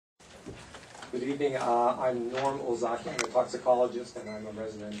Good evening. I'm Norm Ozaki. I'm a toxicologist and I'm a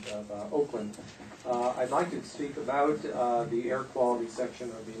resident of Oakland. I'd like to speak about the air quality section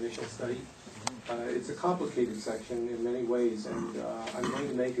of the initial study. It's a complicated section in many ways, and I'm going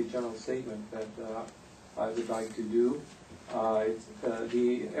to make a general statement that I would like to do.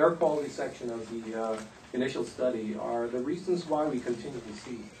 The air quality section of the initial study are the reasons why we continue to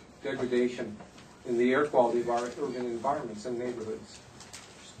see degradation in the air quality of our urban environments and neighborhoods.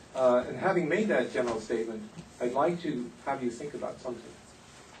 And having made that general statement, I'd like to have you think about something.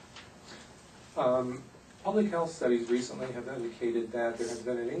 Public health studies recently have indicated that there has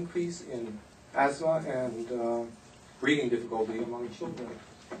been an increase in asthma and breathing difficulty among children.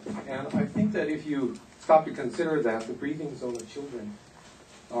 And I think that if you stop to consider that the breathing zone of children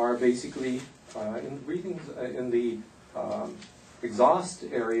are basically in the exhaust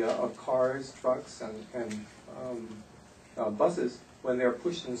area of cars, trucks, and buses, when they're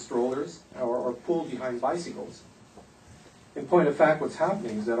pushed in strollers or pulled behind bicycles. In point of fact, what's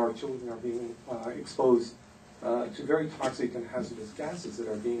happening is that our children are being exposed to very toxic and hazardous gases that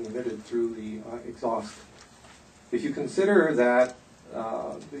are being emitted through the exhaust. If you consider that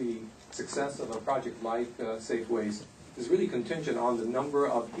the success of a project like Safeway's is really contingent on the number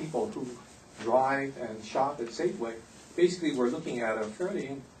of people who drive and shop at Safeway, basically we're looking at a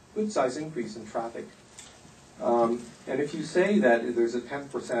fairly good-sized increase in traffic. And if you say that there's a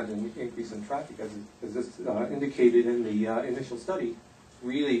 10% increase in traffic, as is indicated in the initial study,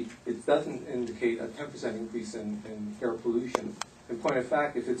 really it doesn't indicate a 10% increase in air pollution. In point of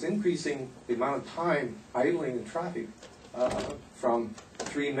fact, if it's increasing the amount of time idling in traffic from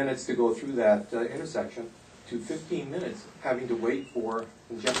 3 minutes to go through that intersection to 15 minutes having to wait for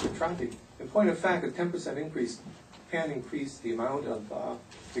congested traffic, in point of fact, a 10% increase can increase the amount of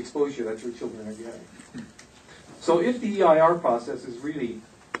exposure that your children are getting. So if the EIR process is really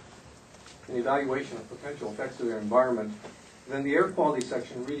an evaluation of potential effects of their environment, then the air quality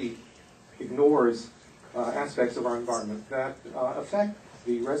section really ignores aspects of our environment that affect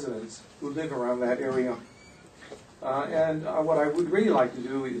the residents who live around that area. And what I would really like to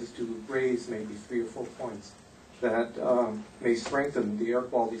do is to raise maybe 3 or 4 points that may strengthen the air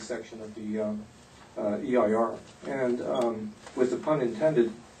quality section of the EIR. And with the pun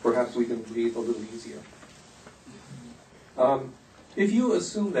intended, perhaps we can breathe a little easier. If you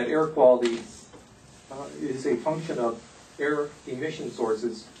assume that air quality is a function of air emission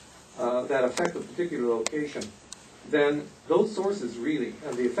sources that affect a particular location, then those sources really,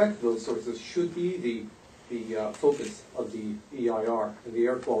 and the effect of those sources, should be the focus of the EIR, in the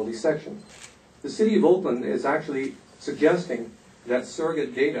air quality section. The City of Oakland is actually suggesting that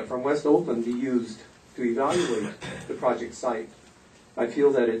surrogate data from West Oakland be used to evaluate the project site. I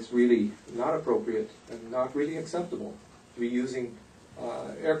feel that it's really not appropriate and not really acceptable to be using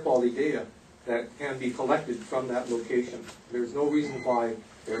air quality data that can be collected from that location. There's no reason why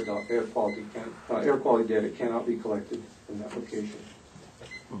air quality data cannot be collected from that location.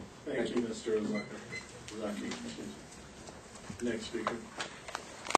 Thank you, Mr. Ozaki. Next speaker.